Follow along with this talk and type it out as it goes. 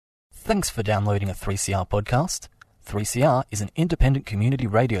Thanks for downloading a 3CR podcast. 3CR is an independent community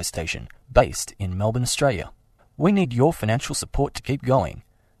radio station based in Melbourne, Australia. We need your financial support to keep going.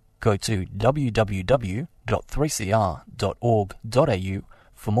 Go to www.3cr.org.au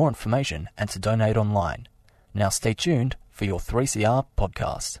for more information and to donate online. Now stay tuned for your 3CR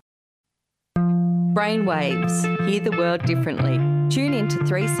podcast. Brainwaves, hear the world differently. Tune in to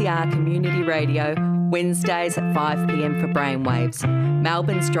 3CR Community Radio, Wednesdays at 5 p.m. for Brainwaves,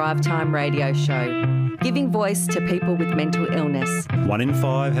 Melbourne's drive time radio show, giving voice to people with mental illness. 1 in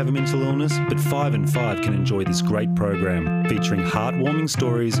 5 have a mental illness, but 5 in 5 can enjoy this great program, featuring heartwarming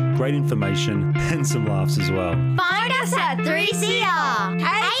stories, great information, and some laughs as well. Find us at 3CR,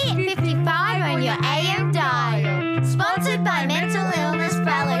 855 on your AM dial. Sponsored by Mental Illness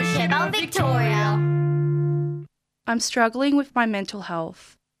Fellowship of Victoria. I'm struggling with my mental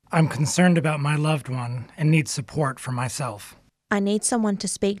health. I'm concerned about my loved one and need support for myself. I need someone to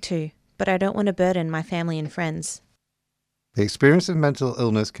speak to, but I don't want to burden my family and friends. The experience of mental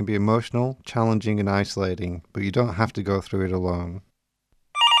illness can be emotional, challenging and isolating, but you don't have to go through it alone.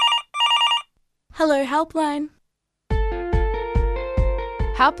 Hello, Helpline.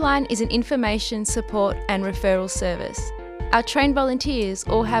 Helpline is an information, support and referral service. Our trained volunteers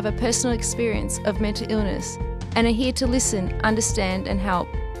all have a personal experience of mental illness and are here to listen, understand and help.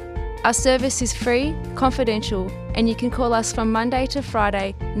 Our service is free, confidential, and you can call us from Monday to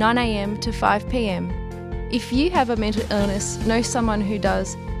Friday, 9 a.m. to 5 p.m. If you have a mental illness, know someone who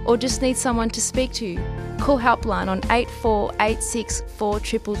does, or just need someone to speak to, call Helpline on 8486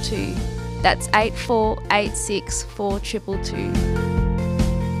 4222. That's 8486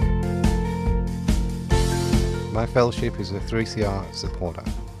 4222. My fellowship is a 3CR supporter.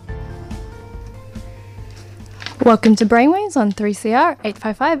 Welcome to Brainwaves on 3CR,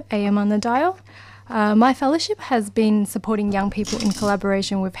 855 AM on the dial. My fellowship has been supporting young people in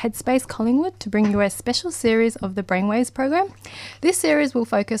collaboration with Headspace Collingwood to bring you a special series of the Brainwaves program. This series will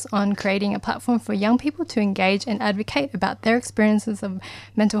focus on creating a platform for young people to engage and advocate about their experiences of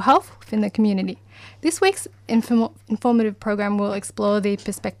mental health within the community. This week's informative program will explore the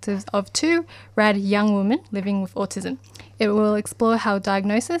perspectives of two rad young women living with autism. It will explore how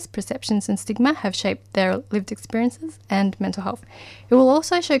diagnosis, perceptions and stigma have shaped their lived experiences and mental health. It will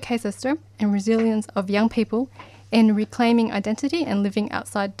also showcase the strength and resilience of young people in reclaiming identity and living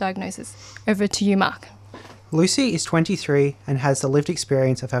outside diagnosis. Over to you, Mark. Lucy is 23 and has the lived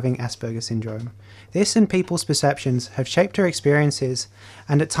experience of having Asperger's syndrome. This and people's perceptions have shaped her experiences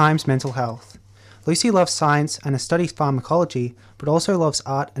and at times mental health. Lucy loves science and has studied pharmacology, but also loves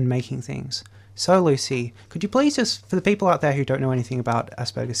art and making things. So Lucy, could you please just, for the people out there who don't know anything about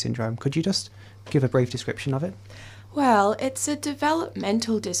Asperger's syndrome, could you just give a brief description of it? Well, it's a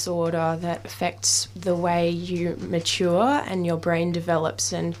developmental disorder that affects the way you mature and your brain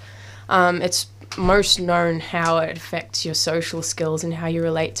develops, and it's most known how it affects your social skills and how you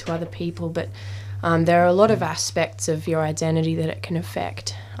relate to other people, but there are a lot of aspects of your identity that it can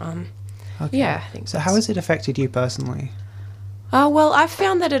affect. Okay. Yeah, I think so. How has it affected you personally? Well, I've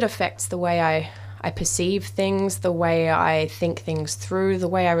found that it affects the way I perceive things, the way I think things through, the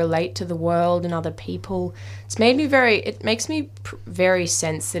way I relate to the world and other people. It makes me very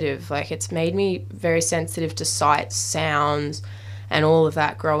sensitive. Like, it's made me very sensitive to sights, sounds, and all of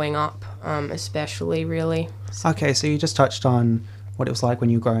that growing up, especially, really. Okay, so you just touched on what it was like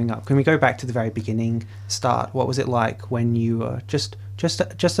when you were growing up. Can we go back to the very beginning, start? What was it like when you were just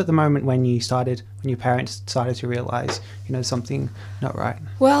at the moment when your parents started to realise, something not right?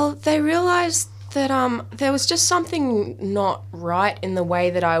 Well, they realised that there was just something not right in the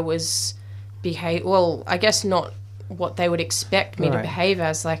way that I was well, I guess not what they would expect me to behave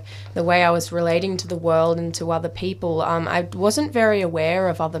as, like the way I was relating to the world and to other people. I wasn't very aware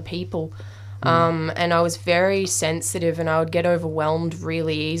of other people. And I was very sensitive, and I would get overwhelmed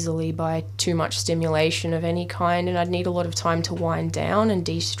really easily by too much stimulation of any kind, and I'd need a lot of time to wind down and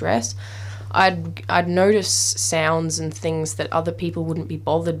de-stress. I'd notice sounds and things that other people wouldn't be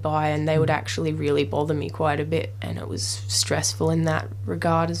bothered by, and they would actually really bother me quite a bit, and it was stressful in that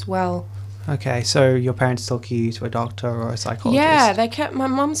regard as well. Okay, so your parents took you to a doctor or a psychologist? Yeah, my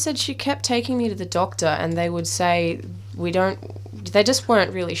mum said she kept taking me to the doctor, and they would say they just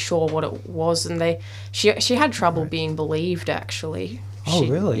weren't really sure what it was, and she had trouble being believed, actually.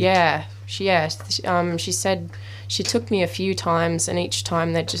 Really? Yeah. She said she took me a few times, and each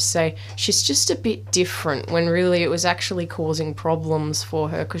time they'd just say, she's just a bit different, when really it was actually causing problems for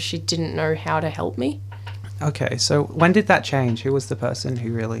her because she didn't know how to help me. Okay, so when did that change? Who was the person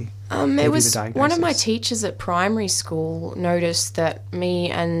who really gave it you was the diagnosis? One of my teachers at primary school noticed that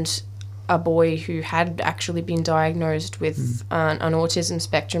me and a boy who had actually been diagnosed with an autism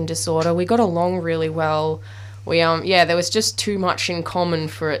spectrum disorder. We got along really well. We there was just too much in common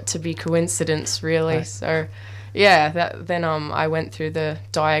for it to be coincidence, really. Right. So then I went through the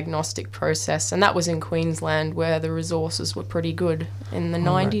diagnostic process, and that was in Queensland, where the resources were pretty good in the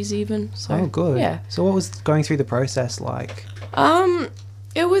 90s even. So, good. Yeah. So what was going through the process like?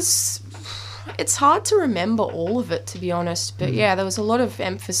 It's hard to remember all of it, to be honest, but there was a lot of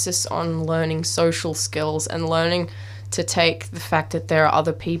emphasis on learning social skills and learning to take the fact that there are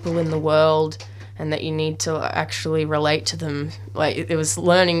other people in the world and that you need to actually relate to them. Like, it was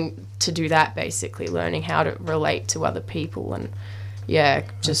learning to do that, basically, learning how to relate to other people, and Do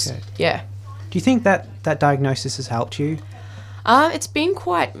you think that diagnosis has helped you? It's been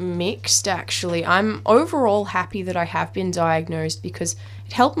quite mixed, actually. I'm overall happy that I have been diagnosed, because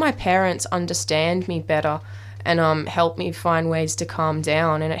it helped my parents understand me better and helped me find ways to calm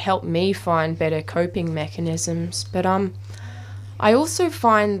down, and it helped me find better coping mechanisms. But I also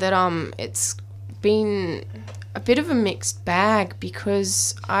find that it's been a bit of a mixed bag,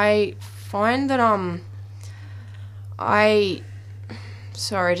 because I find that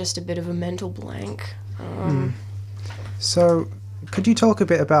sorry, just a bit of a mental blank. So, could you talk a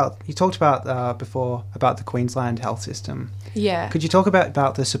bit about, you talked about before about the Queensland health system. Yeah. Could you talk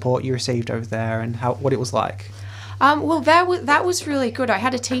about the support you received over there and what it was like? Well, that was really good. I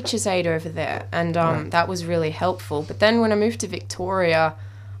had a teacher's aide over there, and that was really helpful. But then when I moved to Victoria,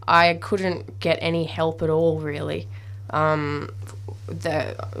 I couldn't get any help at all, really. I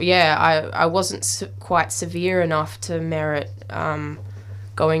wasn't quite severe enough to merit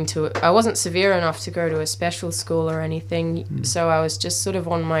I wasn't severe enough to go to a special school or anything, so I was just sort of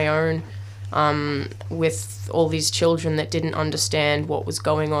on my own with all these children that didn't understand what was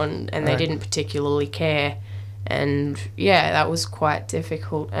going on, and they didn't particularly care. And that was quite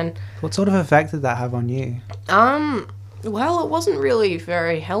difficult. And what sort of effect did that have on you? Well, it wasn't really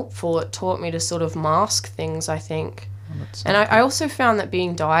very helpful. It taught me to sort of mask things, I think. And I also found that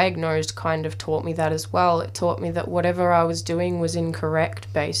being diagnosed kind of taught me that as well. It taught me that whatever I was doing was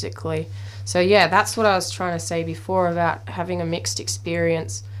incorrect, basically. So that's what I was trying to say before about having a mixed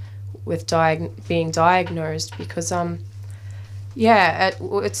experience with being diagnosed, because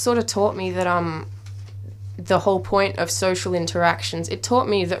it sort of taught me that the whole point of social interactions, it taught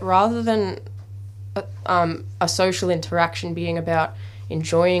me that rather than a social interaction being about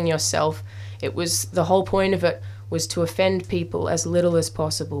enjoying yourself, it was the whole point of it was to offend people as little as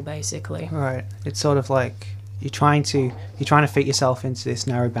possible, basically. Right. It's sort of like you're trying to fit yourself into this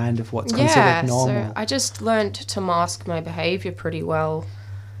narrow band of what's considered normal. So I just learned to mask my behaviour pretty well,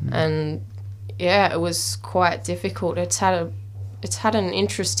 and it was quite difficult. It's had an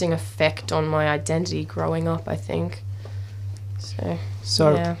interesting effect on my identity growing up, I think.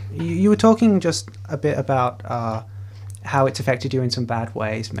 So you were talking just a bit about how it's affected you in some bad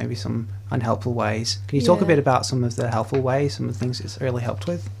ways, maybe some unhelpful ways. Can you talk a bit about some of the helpful ways, some of the things it's really helped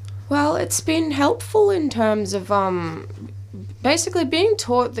with? Well, it's been helpful in terms of basically being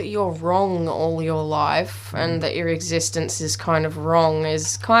taught that you're wrong all your life and that your existence is kind of wrong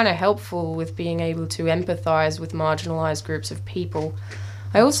is kind of helpful with being able to empathise with marginalised groups of people.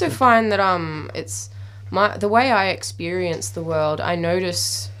 I also find that it's the way I experience the world, I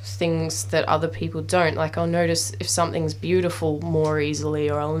notice things that other people don't. Like, I'll notice if something's beautiful more easily,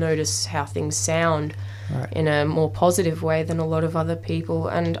 or I'll notice how things sound in a more positive way than a lot of other people.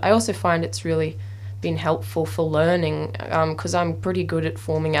 And I also find it's really been helpful for learning, because I'm pretty good at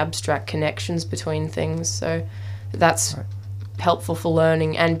forming abstract connections between things, so that's helpful for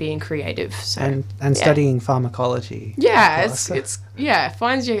learning and being creative. So, and studying pharmacology. It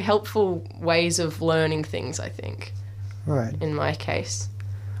finds you helpful ways of learning things, I think. Right. In my case.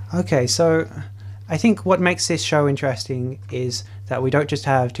 Okay, so I think what makes this show interesting is that we don't just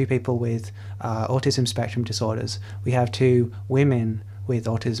have two people with autism spectrum disorders. We have two women with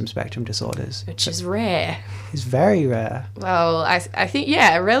autism spectrum disorders. Which is rare. It's very rare. Well, I think,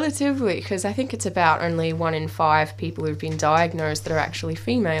 relatively, because I think it's about only 1 in 5 people who've been diagnosed that are actually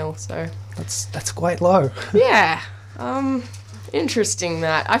female, so... That's quite low. Interesting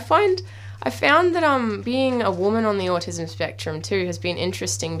that. I found that being a woman on the autism spectrum too has been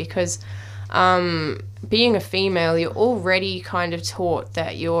interesting, because being a female, you're already kind of taught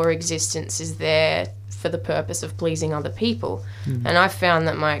that your existence is there for the purpose of pleasing other people. And I found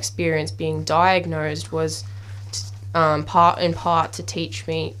that my experience being diagnosed was in part to teach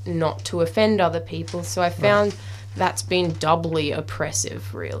me not to offend other people. So I found that's been doubly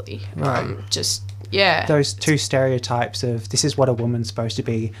oppressive, really. Right. Yeah. Those two stereotypes of this is what a woman's supposed to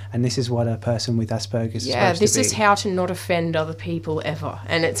be and this is what a person with Asperger's is supposed to be. Yeah, this is how to not offend other people ever.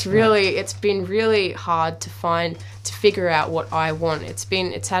 And it's been really hard to figure out what I want.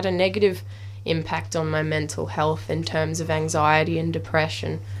 It's had a negative impact on my mental health in terms of anxiety and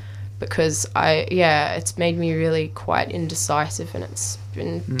depression, because it's made me really quite indecisive, and it's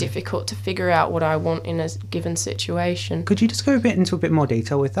been difficult to figure out what I want in a given situation. Could you just go into a bit more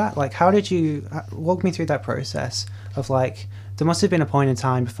detail with that? Like, how did you walk me through that process of, like, there must have been a point in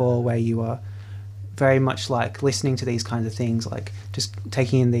time before where you were very much like listening to these kinds of things, like just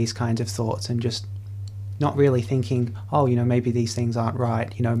taking in these kinds of thoughts and just not really thinking, oh, maybe these things aren't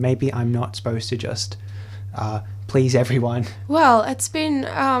right. Maybe I'm not supposed to just please everyone. Well, it's been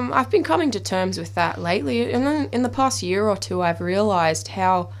I've been coming to terms with that lately, and then in the past year or two I've realised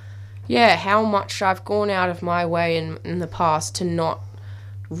how much I've gone out of my way in the past to not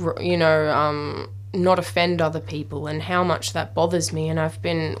offend other people, and how much that bothers me, and I've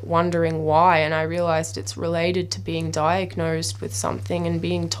been wondering why, and I realised it's related to being diagnosed with something and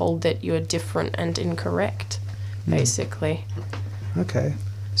being told that you're different and incorrect, basically. Okay.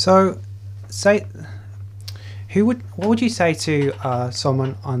 So what would you say to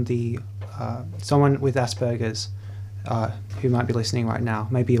someone someone with Asperger's who might be listening right now?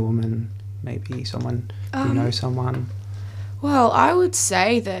 Maybe a woman, maybe someone who knows someone. Well, I would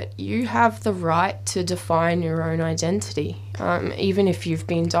say that you have the right to define your own identity. Even if you've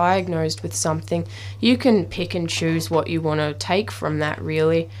been diagnosed with something, you can pick and choose what you want to take from that,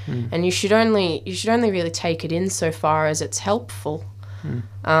 really. And you should only really take it in so far as it's helpful.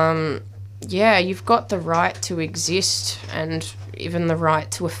 You've got the right to exist, and even the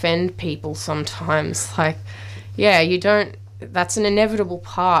right to offend people sometimes. That's an inevitable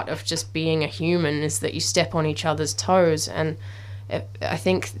part of just being a human, is that you step on each other's toes. And I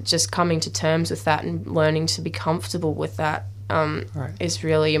think just coming to terms with that and learning to be comfortable with that is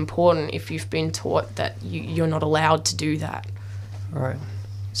really important if you've been taught that you're not allowed to do that. Right.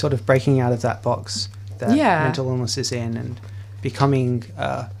 Sort of breaking out of that box that mental illness is in and becoming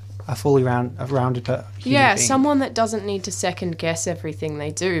a fully rounded human being. Someone that doesn't need to second guess everything they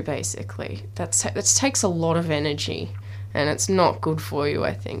do, basically. That takes a lot of energy, and it's not good for you,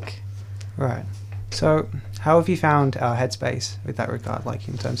 I think. Right. So how have you found Headspace with that regard, like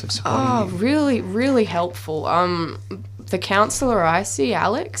in terms of supporting you? Really, really helpful. The counsellor I see,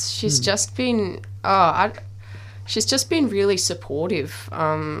 Alex, she's just been really supportive.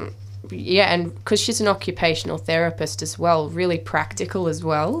 And because she's an occupational therapist as well, really practical as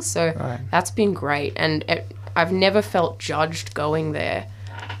well. So that's been great, and I've never felt judged going there.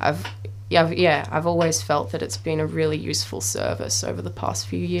 I've always felt that it's been a really useful service over the past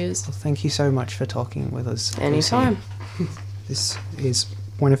few years. Well, thank you so much for talking with us. Anytime. This is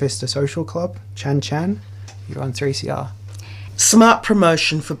Buena Vista Social Club, Chan. You're on 3CR. Smart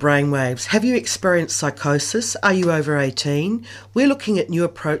promotion for Brainwaves. Have you experienced psychosis? Are you over 18? We're looking at new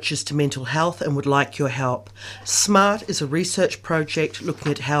approaches to mental health and would like your help. SMART is a research project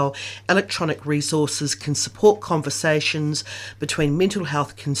looking at how electronic resources can support conversations between mental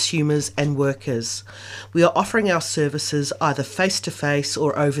health consumers and workers. We are offering our services either face-to-face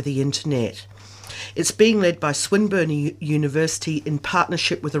or over the internet. It's being led by Swinburne University in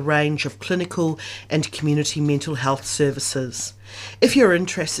partnership with a range of clinical and community mental health services. If you're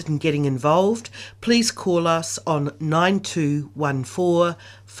interested in getting involved, please call us on 9214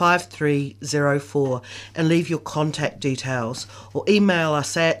 5304 and leave your contact details, or email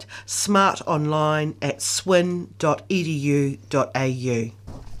us at smartonline@swin.edu.au.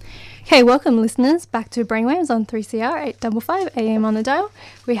 Okay, welcome listeners back to Brainwaves on 3CR 855 AM on the dial.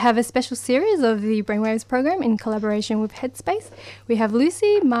 We have a special series of the Brainwaves program in collaboration with Headspace. We have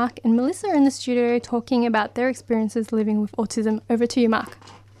Lucy, Mark and Melissa in the studio talking about their experiences living with autism. Over to you, Mark.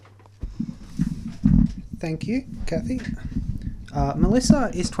 Thank you, Kathy.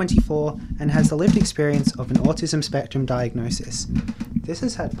 Melissa is 24 and has the lived experience of an autism spectrum diagnosis. This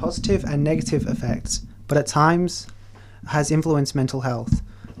has had positive and negative effects, but at times has influenced mental health.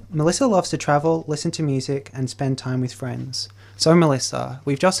 Melissa loves to travel, listen to music, and spend time with friends. So, Melissa,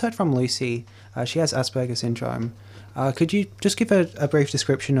 we've just heard from Lucy. She has Asperger's syndrome. Could you just give a brief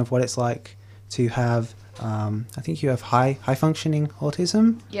description of what it's like to have, I think you have high-functioning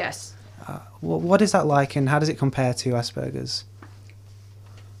autism? Yes. What is that like, and how does it compare to Asperger's?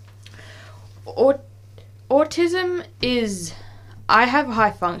 Autism is... I have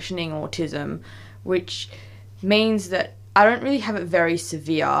high-functioning autism, which means that I don't really have it very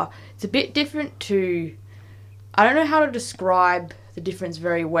severe. It's a bit different to... I don't know how to describe the difference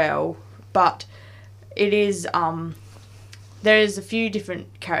very well, but it is, there's a few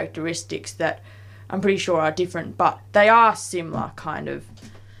different characteristics that I'm pretty sure are different, but they are similar kind of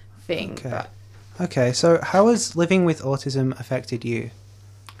thing. Okay. But Okay, so how has living with autism affected you?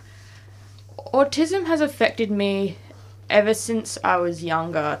 autism has affected me ever since I was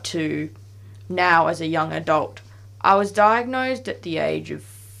younger to now as a young adult. I was diagnosed at the age of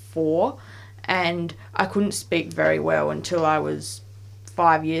 4 and I couldn't speak very well until I was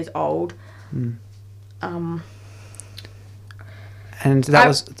 5 years old. And that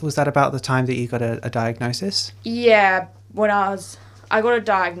was that about the time that you got a diagnosis? Yeah, when I got a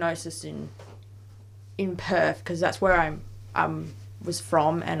diagnosis in Perth because that's where I was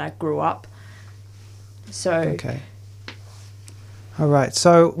from and I grew up. So Okay. All right.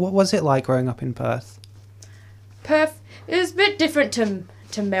 So what was it like growing up in Perth? Perth is a bit different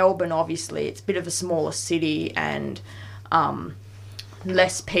to Melbourne, obviously. It's a bit of a smaller city and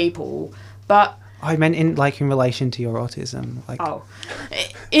less people, but I meant in relation to your autism.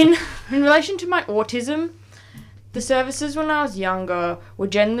 In relation to my autism, the services when I was younger were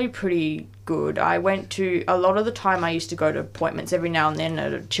generally pretty good. I went to, a lot of the time I used to go to appointments every now and then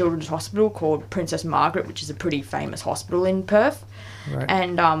at a children's hospital called Princess Margaret, which is a pretty famous hospital in Perth. Right.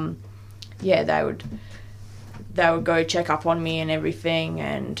 And yeah, they would go check up on me and everything,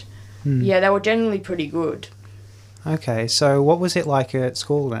 and yeah, they were generally pretty good. Okay, so what was it like at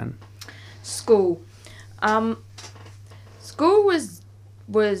school then? School. School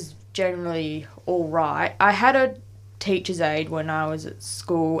was generally all right. I had a teacher's aide when I was at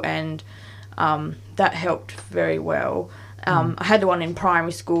school, and that helped very well. I had the one in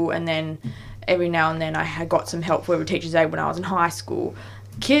primary school, and then every now and then I had got some help with a teacher's aide when I was in high school.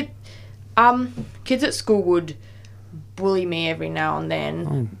 Kids at school would bully me every now and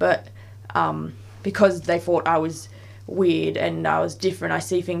then, but because they thought I was weird and I was different, I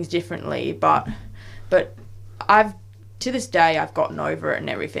see things differently. But to this day I've gotten over it and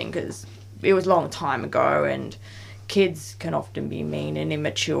everything because it was a long time ago, and kids can often be mean and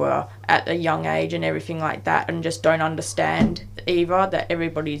immature at a young age and everything like that, and just don't understand either that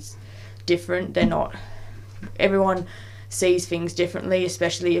everybody's different. Everyone sees things differently,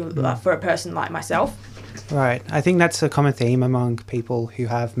 especially for a person like myself. Right. I think that's a common theme among people who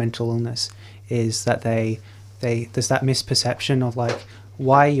have mental illness, is that there's that misperception of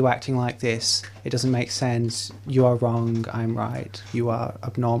why are you acting like this? It doesn't make sense. You are wrong. I'm right. You are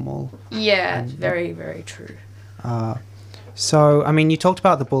abnormal. Yeah, very, very true. So, I mean, you talked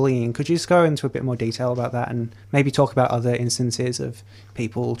about the bullying. Could you just go into a bit more detail about that and maybe talk about other instances of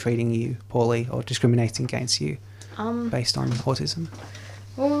people treating you poorly or discriminating against you based on autism?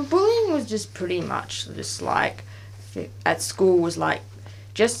 Well, bullying was just pretty much just at school was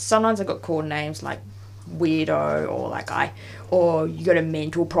just sometimes I got called names like weirdo or you got a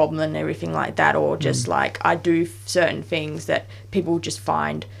mental problem and everything like that, or just I do certain things that people just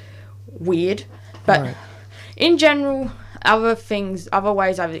find weird. But Right. In general, other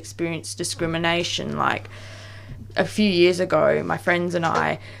ways I've experienced discrimination, like a few years ago, my friends and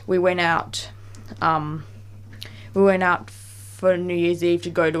I, we went out for New Year's Eve to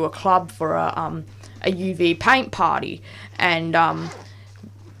go to a club for a UV paint party, and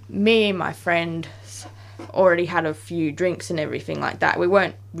me and my friend already had a few drinks and everything like that. We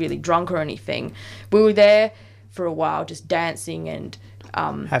weren't really drunk or anything. We were there for a while just dancing and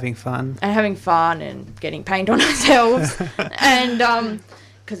having fun and getting paint on ourselves and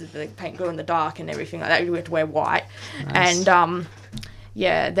because the paint grew in the dark and everything like that, we had to wear white. Nice. And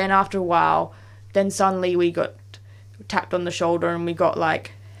yeah, then after a while, then suddenly we got tapped on the shoulder and we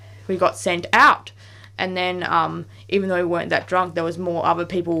got sent out. And then even though we weren't that drunk, there was more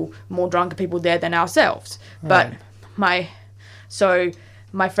drunker people there than ourselves. Right. But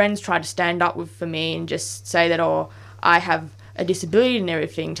my friends tried to stand up for me and just say that, I have a disability and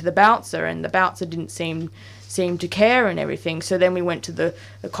everything to the bouncer, and the bouncer didn't seem to care and everything. So then we went to the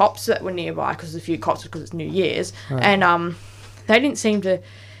cops that were nearby, because there's a few cops because it's New Year's. Right. And they didn't seem to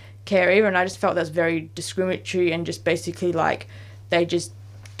care either, and I just felt that was very discriminatory and just basically they just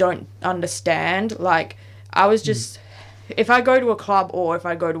don't understand. I was just, if I go to a club or if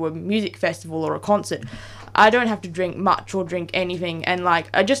I go to a music festival or a concert, I don't have to drink much or drink anything, and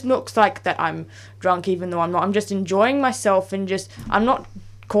it just looks like that I'm drunk even though I'm not. I'm just enjoying myself and I'm not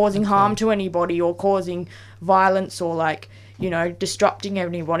causing harm to anybody or causing violence or disrupting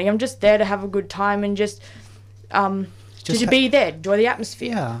anybody. I'm just there to have a good time and just to be there, enjoy the atmosphere.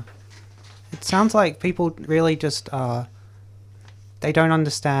 Yeah. It sounds like people really just they don't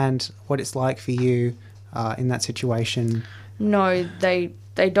understand what it's like for you in that situation. No, they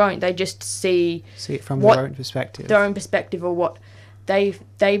don't. They just see it from their own perspective. Their own perspective, or what they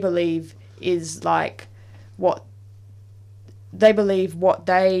believe is like what they believe, what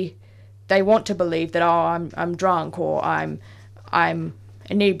they want to believe, that I'm drunk, or I'm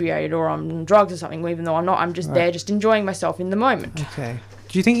inebriated, or I'm on drugs or something, even though I'm not. I'm just there, just enjoying myself in the moment. Okay.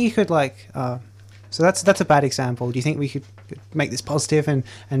 Do you think you could so that's a bad example. Do you think we could make this positive and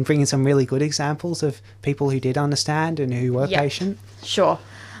bring in some really good examples of people who did understand and who were patient? Sure.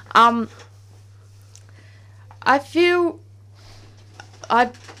 I feel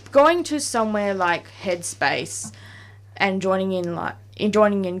going to somewhere like Headspace and joining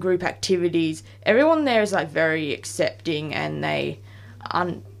in group activities, everyone there is like very accepting, and they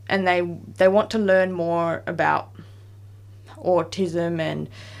want to learn more about autism, and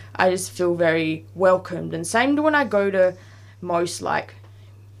I just feel very welcomed. And same when I go to most like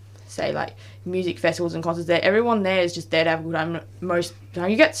music festivals and concerts, there everyone there is just there to have a good time.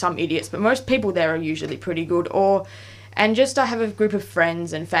 You get some idiots, but most people there are usually pretty good. And just I have a group of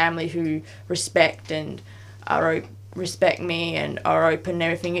friends and family who respect me and are open and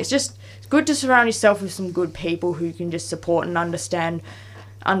everything. It's good to surround yourself with some good people who can just support and understand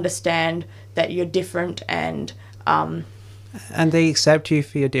that you're different, and they accept you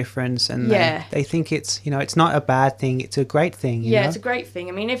for your difference, and they think it's it's not a bad thing, it's a great thing. You know? It's a great thing.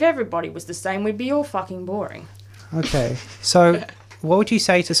 I mean, if everybody was the same, we'd be all fucking boring. Okay, so what would you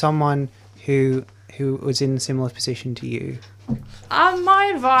say to someone who was in a similar position to you?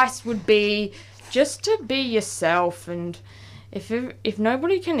 My advice would be just to be yourself, and if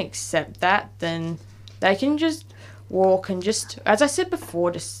nobody can accept that, then they can just walk and just, as I said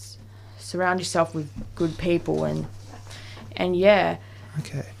before, just surround yourself with good people and yeah.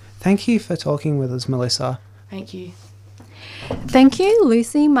 Okay. Thank you for talking with us, Melissa. Thank you. Thank you,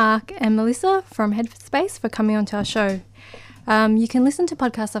 Lucy, Mark and Melissa from Headspace for coming on to our show. You can listen to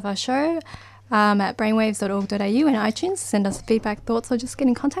podcasts of our show at brainwaves.org.au and iTunes. Send us feedback, thoughts, or just get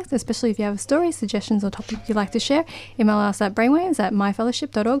in contact, especially if you have stories, suggestions, or topic you'd like to share. Email us at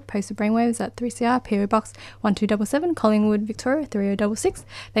brainwaves@myfellowship.org, post to brainwaves at 3CR, PO Box 1277, Collingwood, Victoria 3066.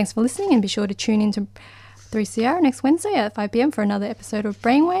 Thanks for listening, and be sure to tune in to 3CR next Wednesday at 5 p.m. for another episode of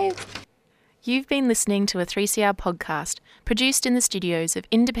Brainwaves. You've been listening to a 3CR podcast produced in the studios of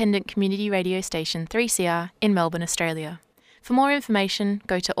independent community radio station 3CR in Melbourne, Australia. For more information,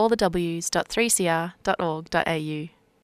 go to allthews.3cr.org.au.